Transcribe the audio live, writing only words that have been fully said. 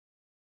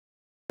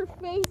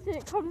face and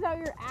it comes out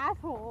your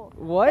asshole.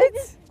 What?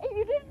 And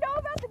you didn't know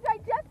about the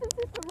digestive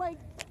system, like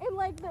in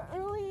like the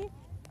early,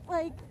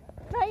 like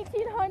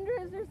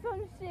 1900s or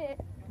some shit.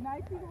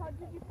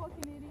 1900, you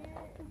fucking idiot.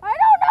 I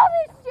don't know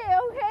this shit,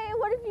 okay?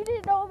 What if you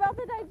didn't know about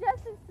the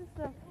digestive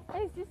system?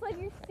 And it's just like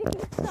you're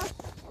sticking stuff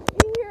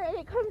in here and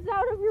it comes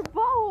out of your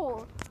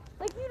bowl.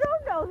 Like you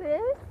don't know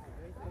this.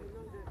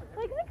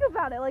 Like think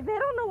about it. Like they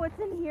don't know what's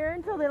in here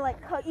until they like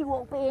cut you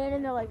open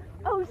and they're like,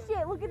 oh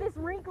shit, look at this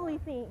wrinkly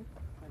thing.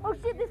 Oh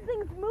shit, this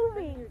thing's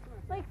moving.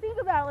 Like think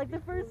about it, like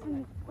the first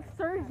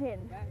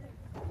surgeon.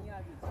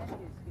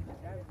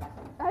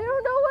 I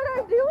don't know what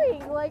I'm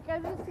doing. Like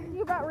I'm just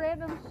thinking about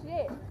random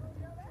shit.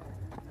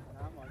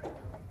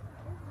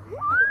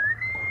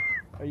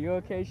 Are you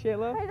okay,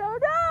 Shayla? I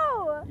don't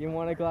know. You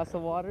want a glass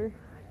of water?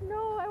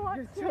 No, I want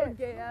You're chips. so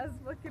gay ass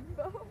fucking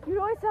phone. You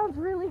know what sounds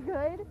really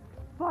good?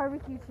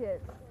 Barbecue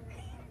chips.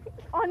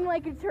 On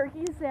like a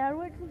turkey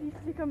sandwich, if you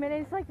stick them in,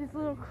 it's like this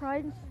little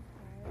crunch.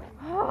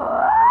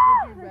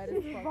 That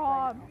shit's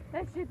bomb.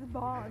 That shit's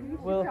bomb. You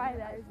should try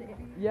that shit.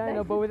 Yeah, I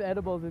know, but with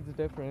edibles, it's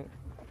different.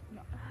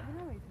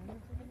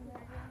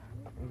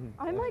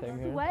 I'm like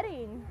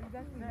sweating.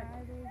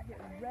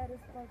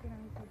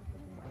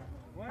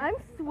 I'm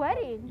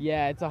sweating.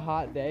 Yeah, it's a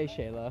hot day,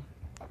 Shayla.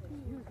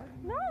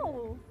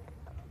 No.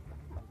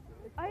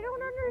 I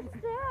don't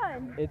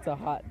understand. It's a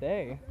hot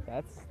day.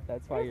 That's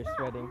why It's you're not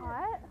sweating.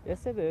 hot.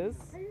 Yes, it is.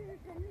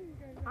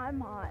 I'm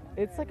hot.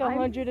 It's like I'm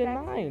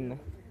 109.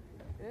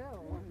 It's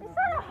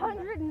not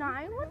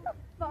 109. What the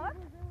fuck?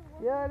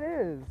 Yeah, it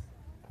is.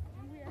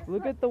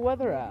 Look at the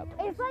weather app.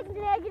 It's like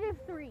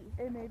 -3.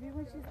 And maybe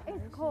when she's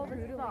It's cold as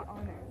brutally fuck.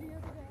 honest.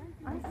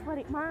 I'm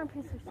sweating. My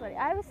armpits are sweaty.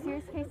 I have a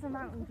serious case of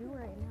Mountain Dew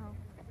right now.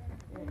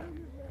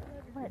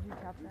 What? You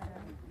tap that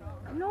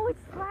in. No,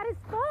 it's flat as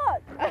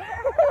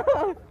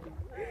fuck.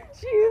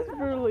 She is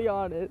brutally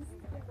honest.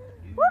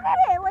 Look at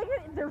it. Like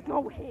there's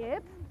no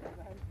hips.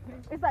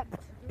 It's like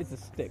It's a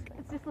stick.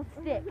 it's just a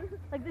stick.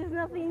 Like there's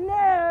nothing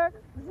there.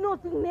 There's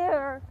nothing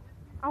there.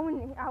 I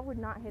would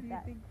not hit Do you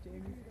that. think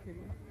Jamie's pretty?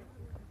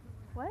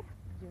 What?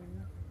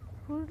 Jamie.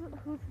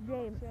 Who's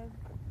James? She has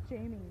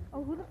Jamie.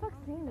 Oh, who the fuck's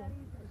Jamie?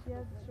 She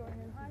has short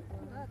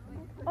hair.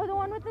 Oh, the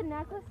one with the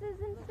necklaces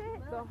and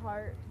shit? The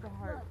heart.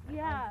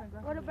 Yeah.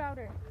 What about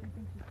her? You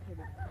think she's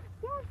pretty?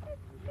 Yeah,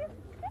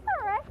 she's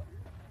alright.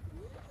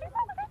 She's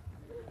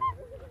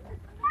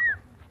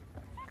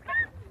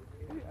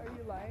okay. Are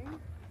you lying?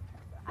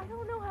 I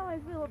don't know how I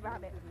feel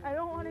about it. I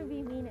don't want to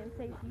be mean and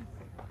say she's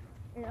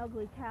an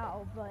ugly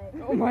cow, but...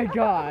 Oh my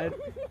god.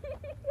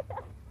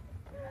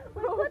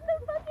 Like, what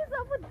the fuck is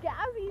up with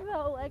Gabby,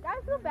 though? Like, I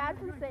feel bad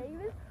for saying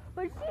this,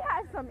 but she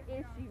has some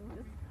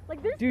issues.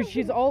 Like, there's Dude,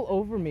 she's all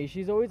over me.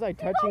 She's always like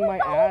touching my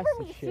all ass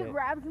over and me. shit. She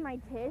grabs my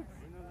tits.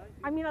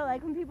 I mean, I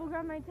like when people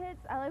grab my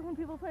tits. I like when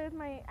people play with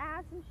my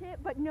ass and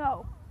shit, but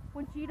no.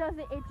 When she does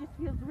it, it just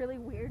feels really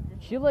weird to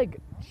me. She like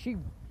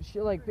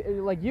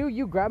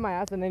you grab my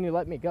ass and then you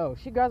let me go.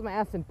 She grabs my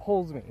ass and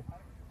pulls me.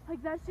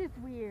 Like, that shit's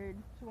weird.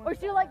 Or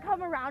she'll, like,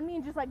 come around me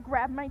and just, like,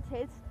 grab my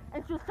tits,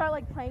 and she'll start,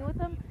 like, playing with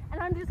them,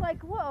 and I'm just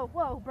like, whoa,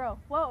 bro,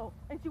 whoa.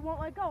 And she won't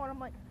let go, and I'm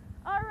like,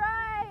 all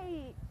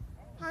right.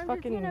 I'm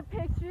just gonna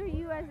picture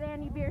you as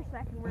Annie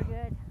Beersack, and we're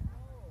good.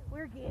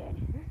 We're good.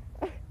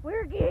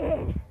 We're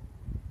good.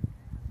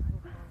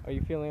 Are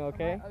you feeling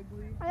okay? Am I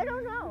ugly? I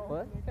don't know.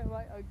 What? Am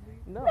I ugly?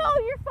 No. No,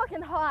 you're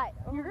fucking hot.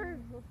 You're.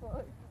 The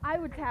fuck? I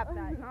would tap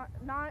that.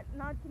 Not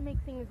to make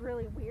things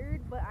really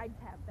weird, but I'd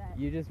tap that.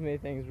 You just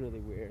made things really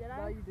weird. Did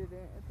No, I? you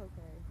didn't. It's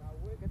okay.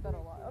 I get that a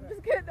lot. I'm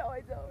just kidding. No,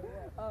 I don't.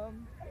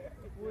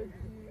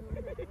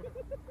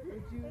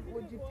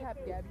 Would you tap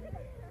Gabby?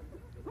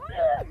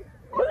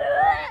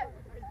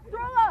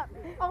 Throw up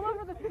all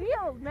over the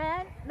field,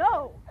 man.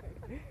 No.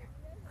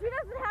 She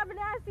doesn't have an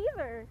ass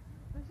either.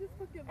 It's just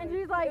fucking And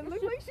she's like, it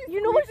looks like she's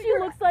you know what she squeezing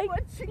her looks like?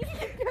 butt cheeks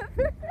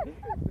together.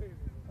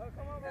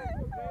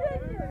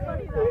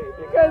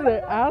 You guys are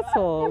It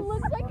assholes.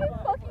 looks like a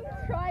fucking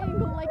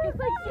triangle. Like it's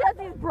like she has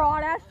these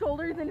broad ass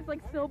shoulders and it's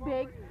like so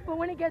big, but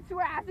when it gets to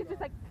her ass, it's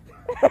just like.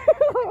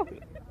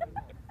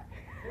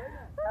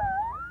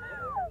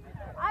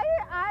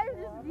 I'm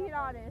just being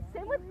honest.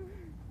 Same with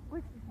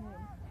what's his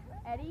name?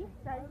 Eddie?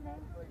 Is that his name?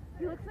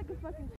 He looks like a fucking